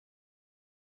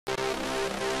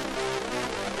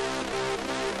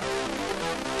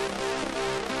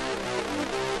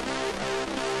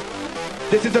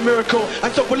This is a miracle,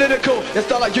 and so political. The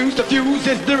style I use to fuse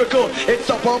is lyrical. It's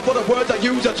a bomb for the words I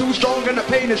use are too strong, and the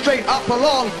pain is straight up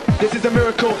along. This is a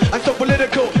miracle, and so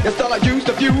political. The style I use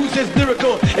to fuse is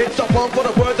lyrical. It's a bomb for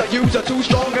the words I use are too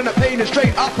strong, and the pain is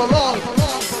straight up along.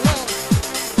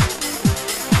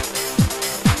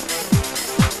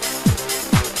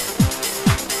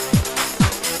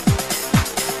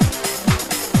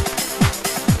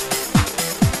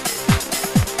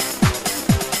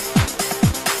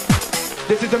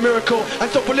 This is a miracle, and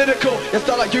so political. The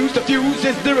style I use to fuse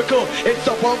is lyrical. It's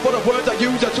a bomb for the words I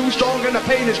use are too strong, and the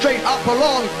pain is straight up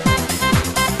along.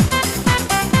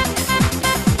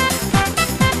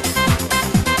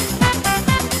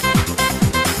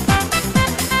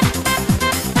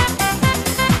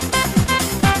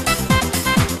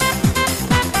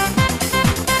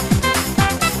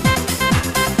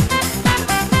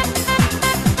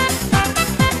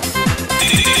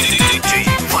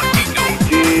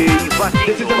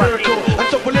 This is a miracle, and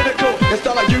so political. The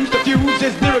style I use to fuse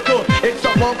is lyrical. It's a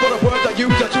bomb for the words I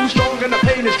use are too strong, and the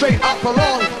pain is straight up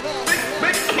along.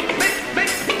 Make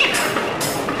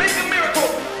a miracle.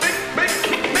 Make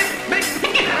a miracle.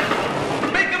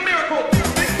 Make a miracle.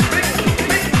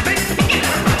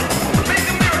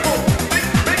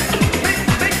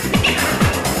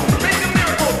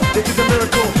 This is a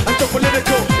miracle, and so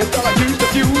political. The style I use to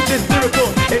fuse is lyrical.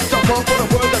 It's a bomb for the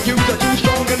words I use are too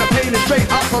strong, and the pain is straight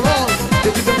up along.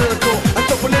 This is a miracle, and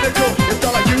so political. The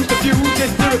style I use to fuse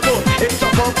is lyrical. It's a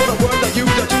bomb for the words I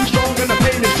use are too strong, and the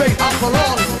pain is straight up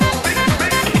along.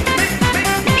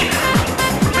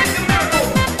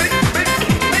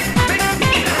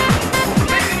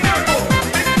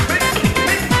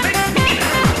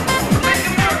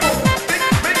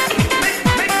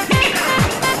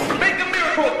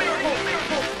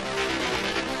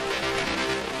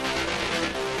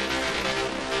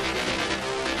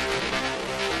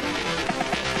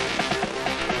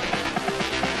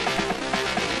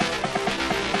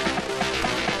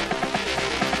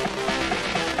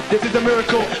 This is a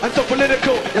miracle, and so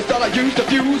political. The style I use to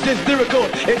fuse is lyrical.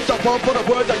 It's a bomb for the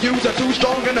words I use are too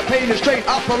strong, and the pain is straight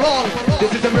up along.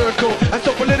 This is a miracle, and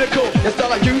so political. The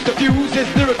style I use to fuse is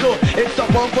lyrical. It's a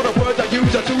bomb for the words I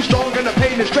use are too strong, and the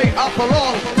pain is straight up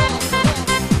along.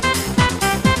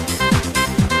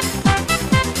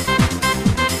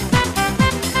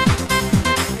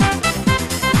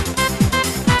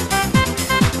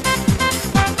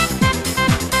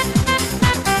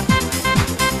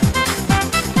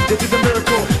 This is a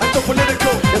miracle, and so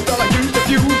political. The style I use to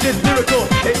fuse is lyrical.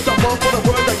 It's a bomb for the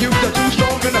words I use are too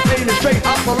strong, and the pain is straight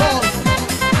up along.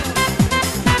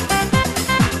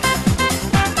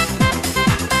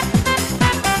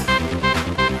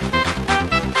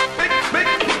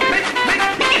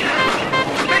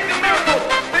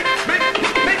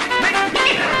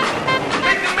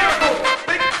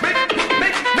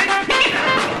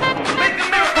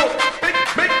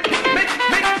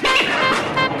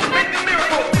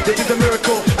 This is a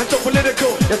miracle, and so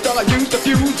political. The style I use to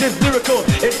fuse is lyrical.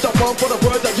 It's a bomb for the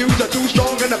words I use are too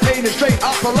strong, and the pain is straight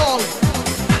up along.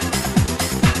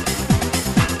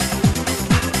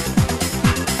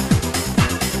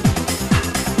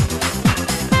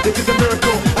 This is a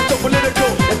miracle, and so political.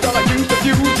 The style I use to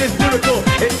fuse is lyrical.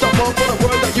 It's a bomb for the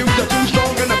words I use are too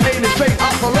strong, and the pain is straight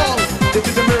up along. This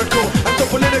is a miracle, and so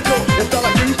political. The style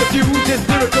I use to fuse is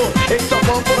lyrical. It's a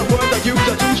bomb for the words I use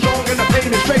are too strong, and the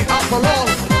pain is straight up along.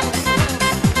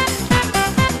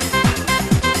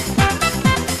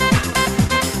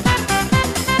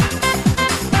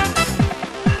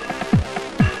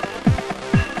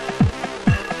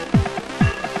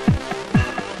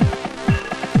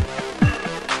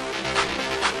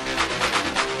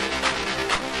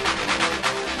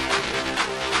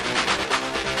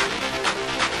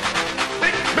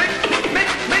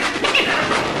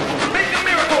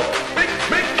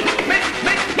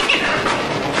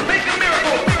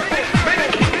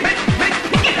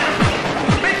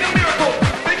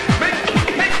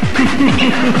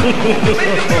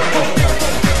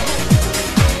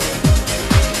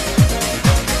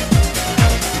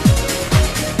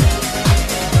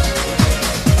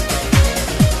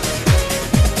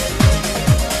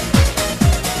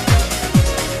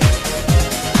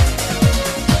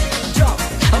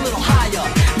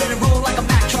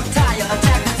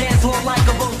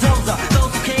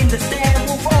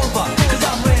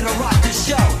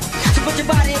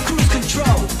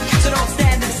 Control, so don't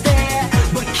stand and stare,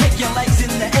 but kick your legs in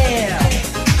the air.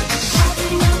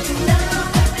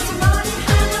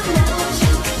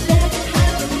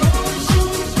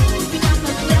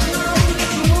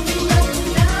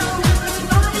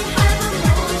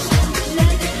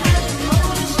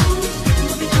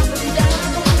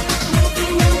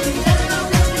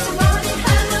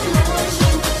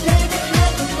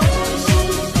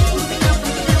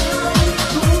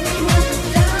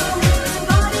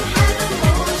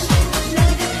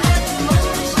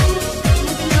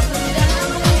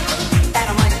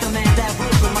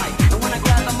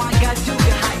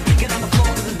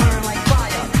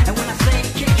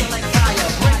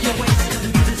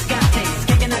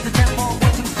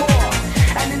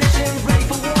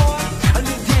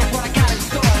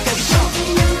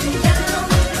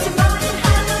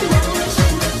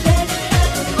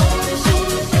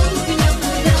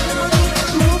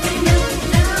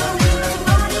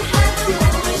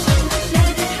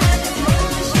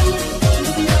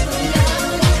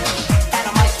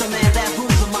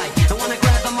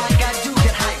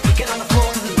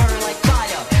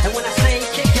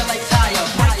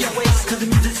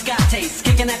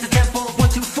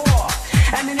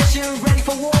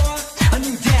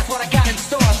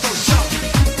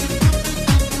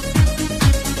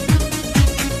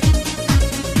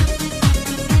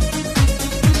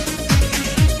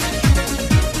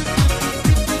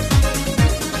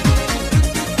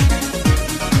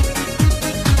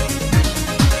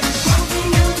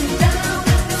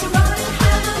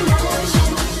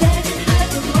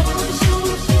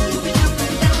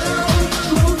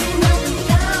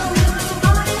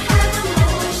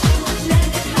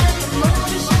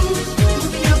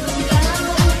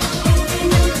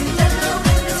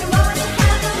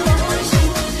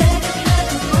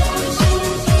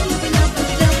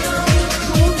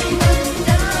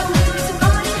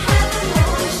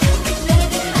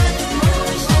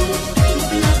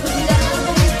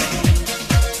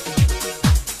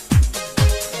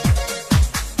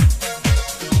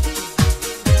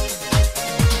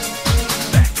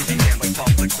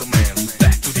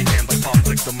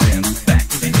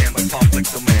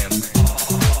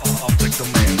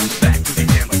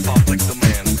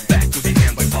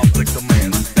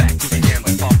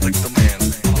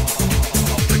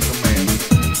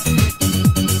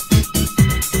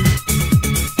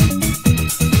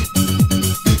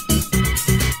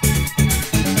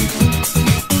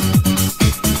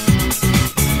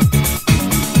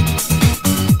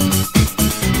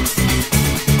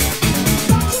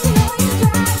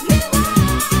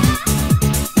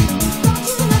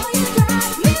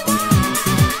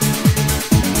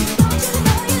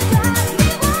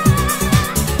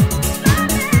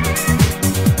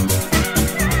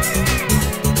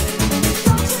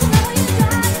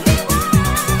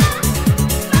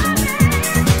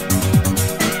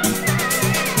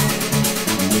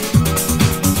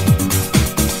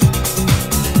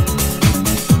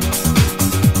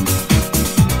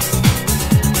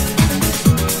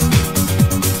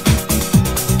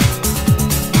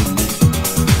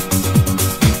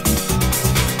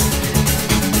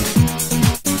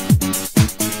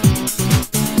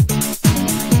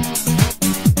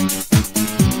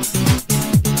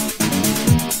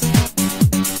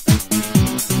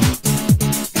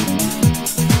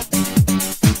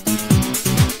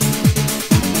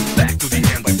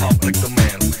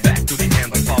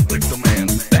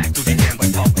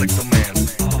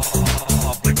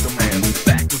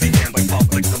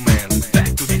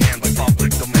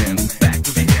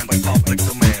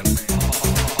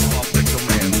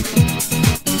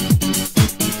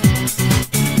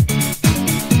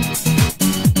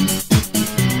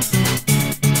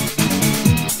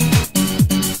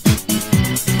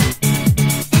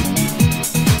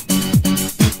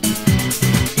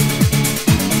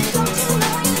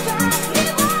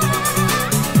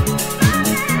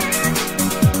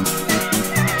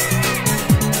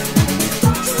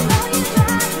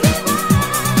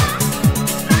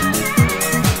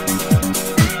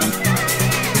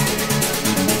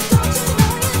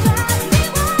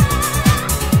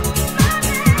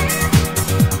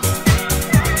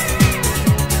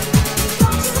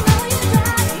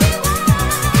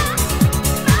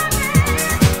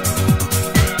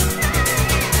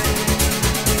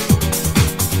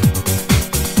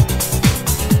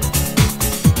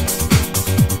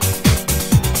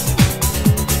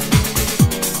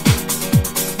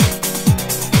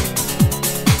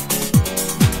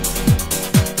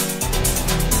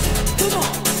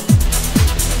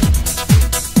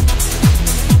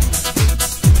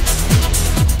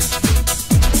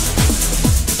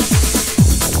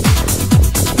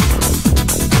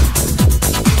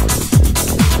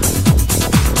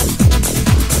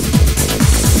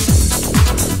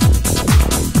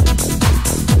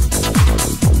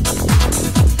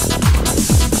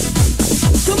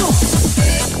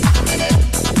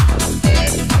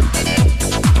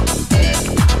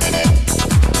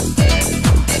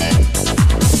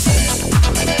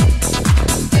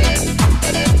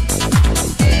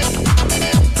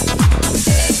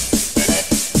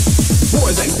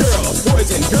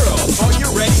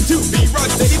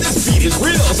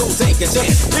 take a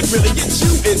chance. It really gets you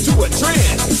into a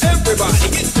trance. Everybody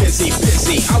get busy,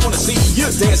 busy. I wanna see you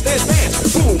dance, dance,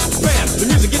 dance. Boom, bam, the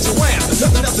music gets you wham.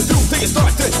 Nothing else to do till you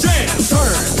start to jam.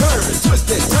 Turn, turn, twist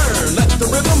and turn. Let the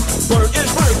rhythm burn and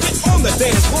burn. Get on the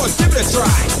dance floor, give it a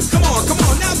try. Come on,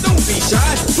 now don't be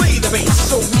shy. Play the bass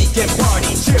so we can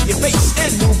party. Cheer your face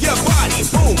and move your body.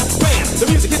 Boom, bam, the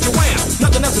music hits you wham.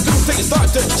 Nothing else to do till you start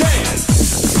to jam.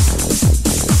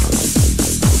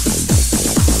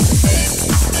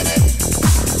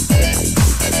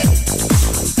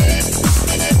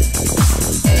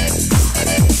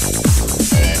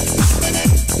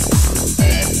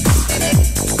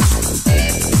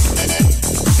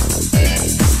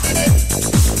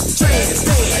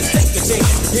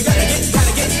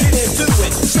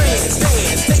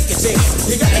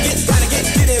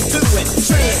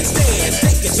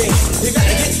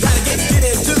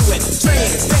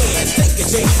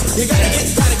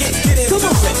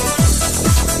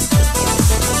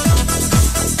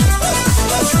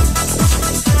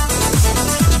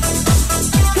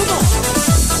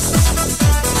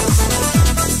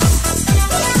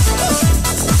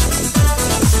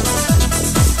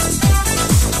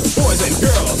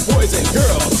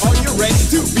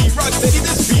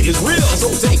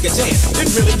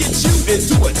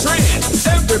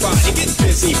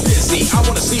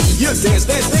 Dance,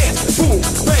 dance, dance. Boom,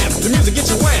 bam, the music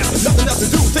gets you wham. Nothing else to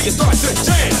do till you start to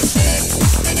jam.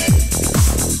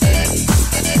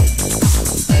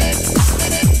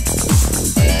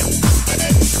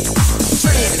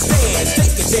 Trance, dance,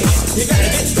 take a chance. You gotta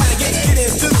get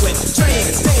into it.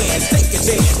 Trance, dance, take a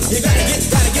chance. You gotta get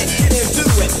into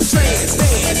it. Trance,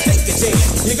 dance, take a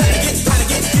chance. You gotta get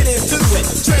into it.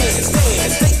 Trance,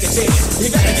 dance, take a chance. You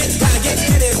gotta get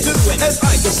into it. As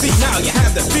I can see now, you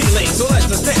have the feeling. So let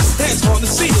us dance on the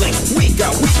ceiling. We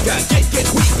got, get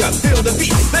weaker. Feel the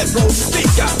beat, let roll the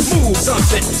speaker. Move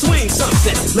something, swing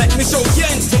something. Let me show you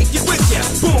and take it with you.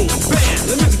 Boom, bam,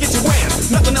 the music gets you wham.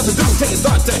 Nothing else to do till you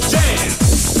start to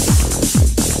jam.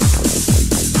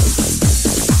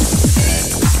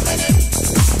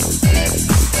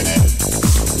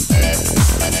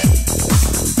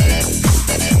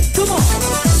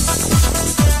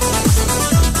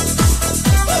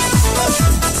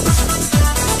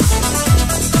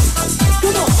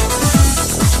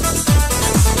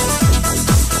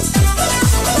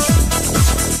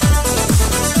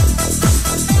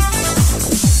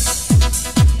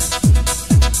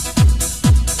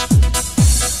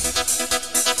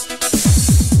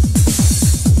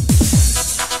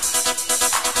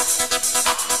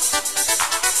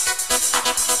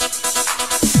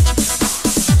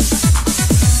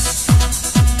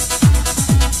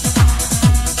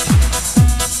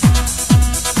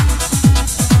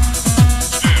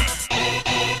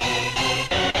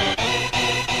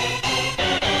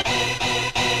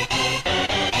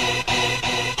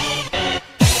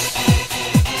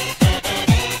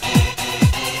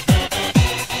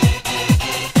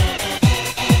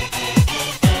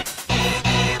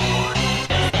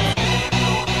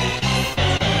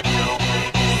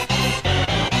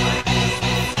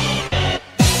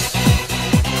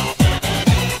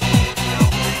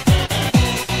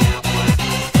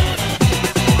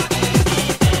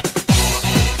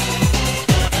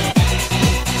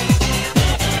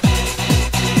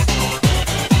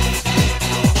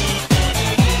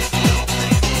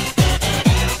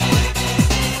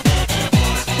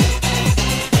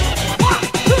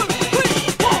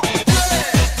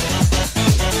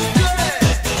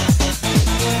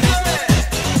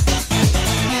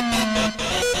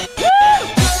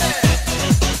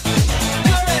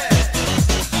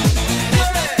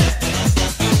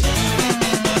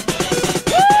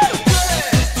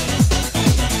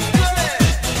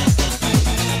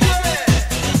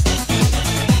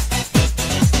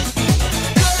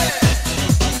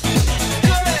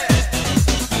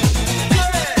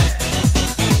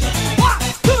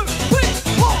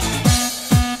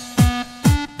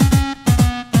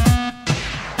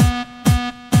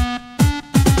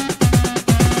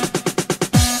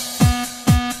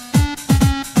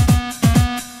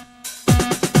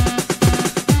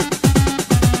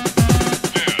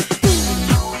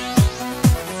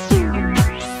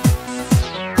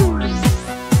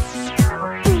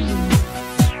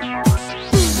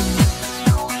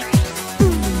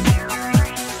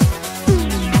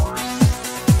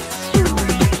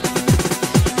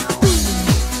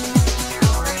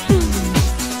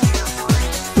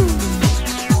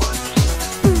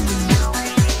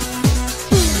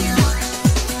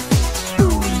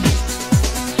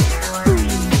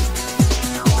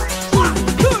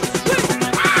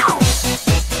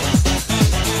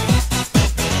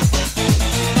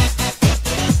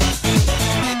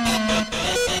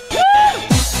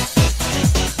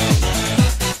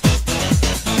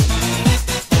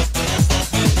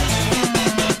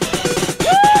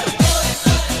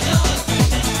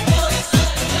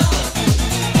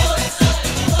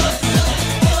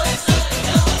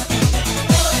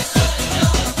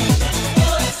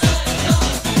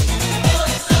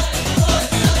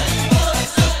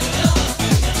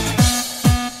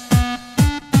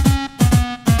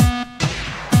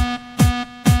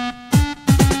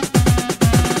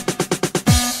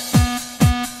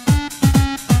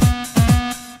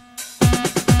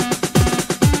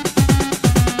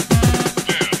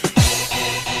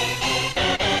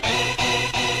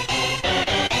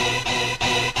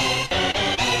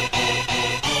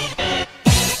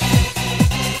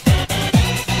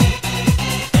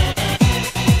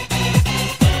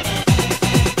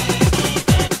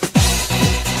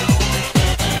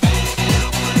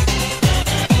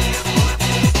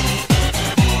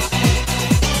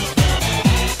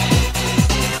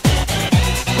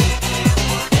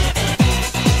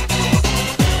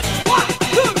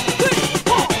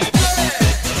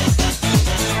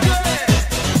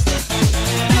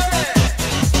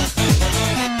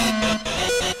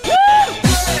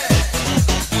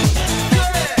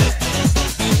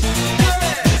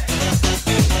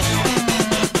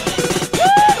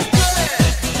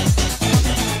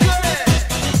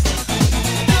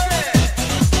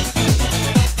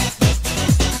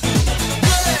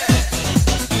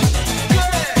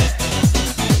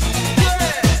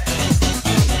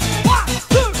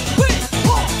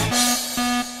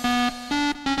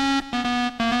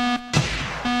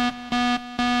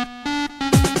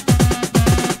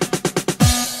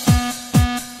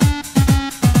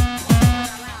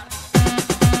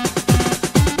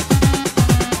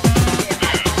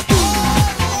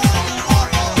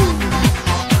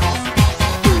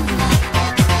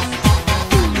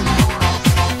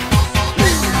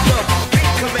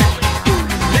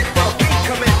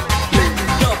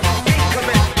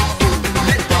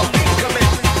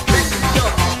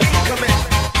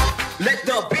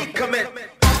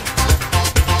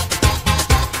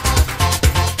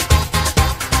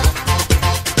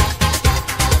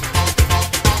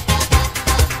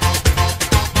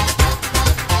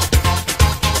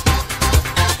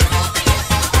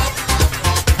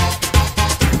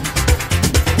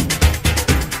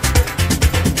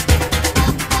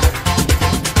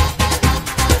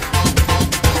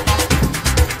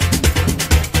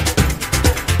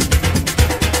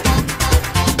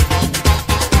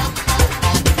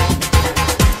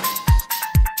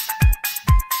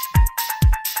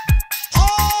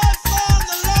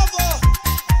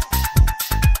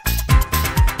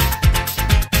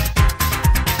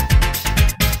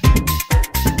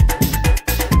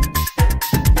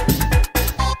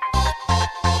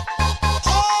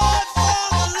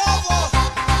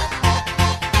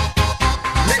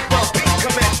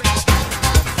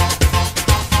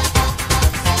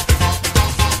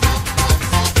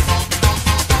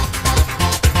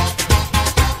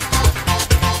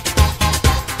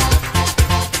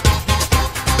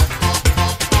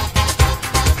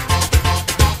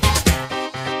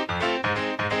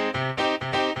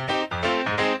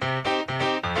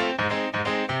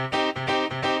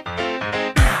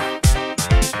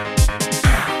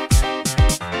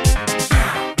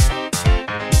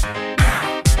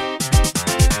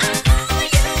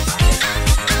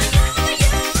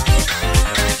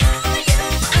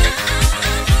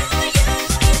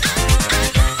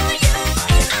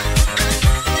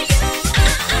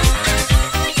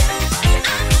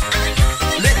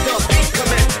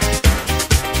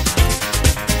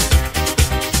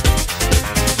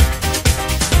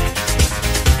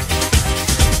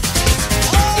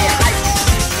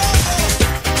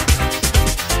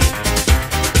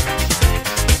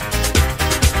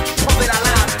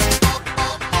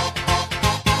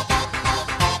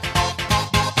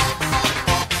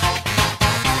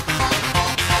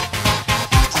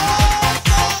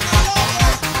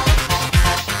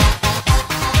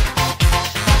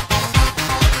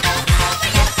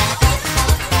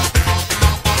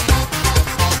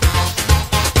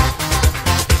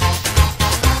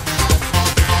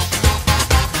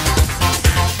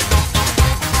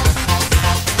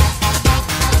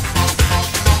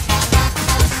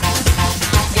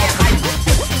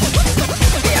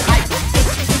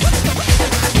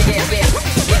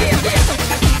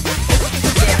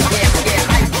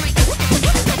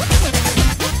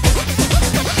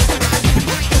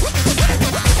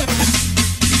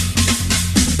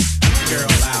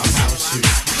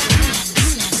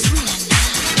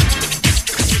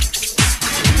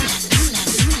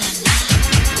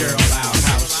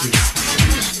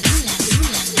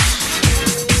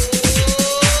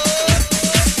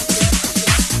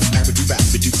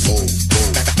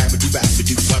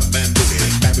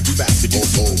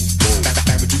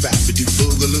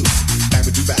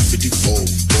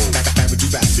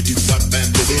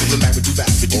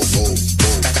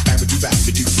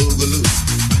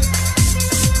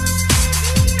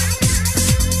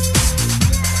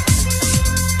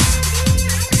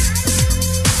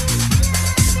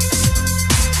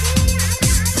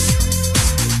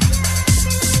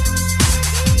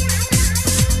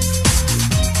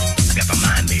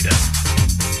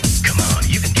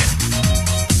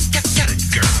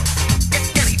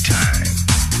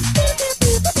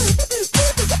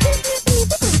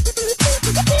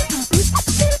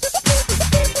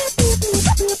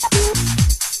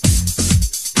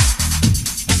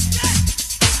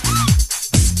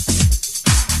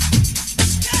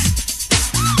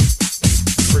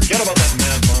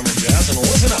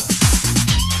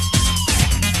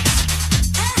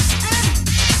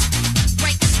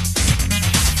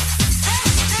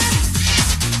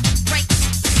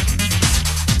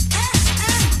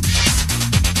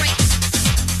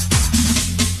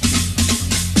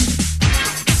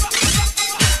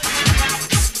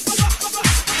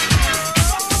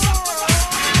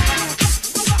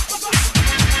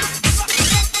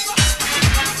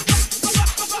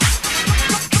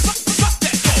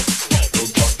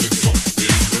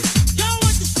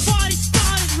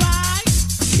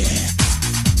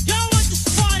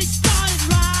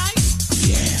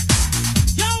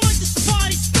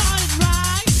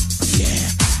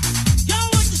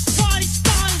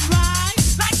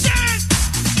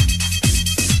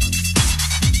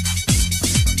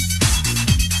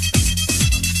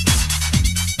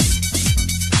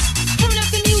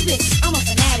 I'm a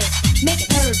fanatic. Make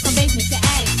it heard from basement to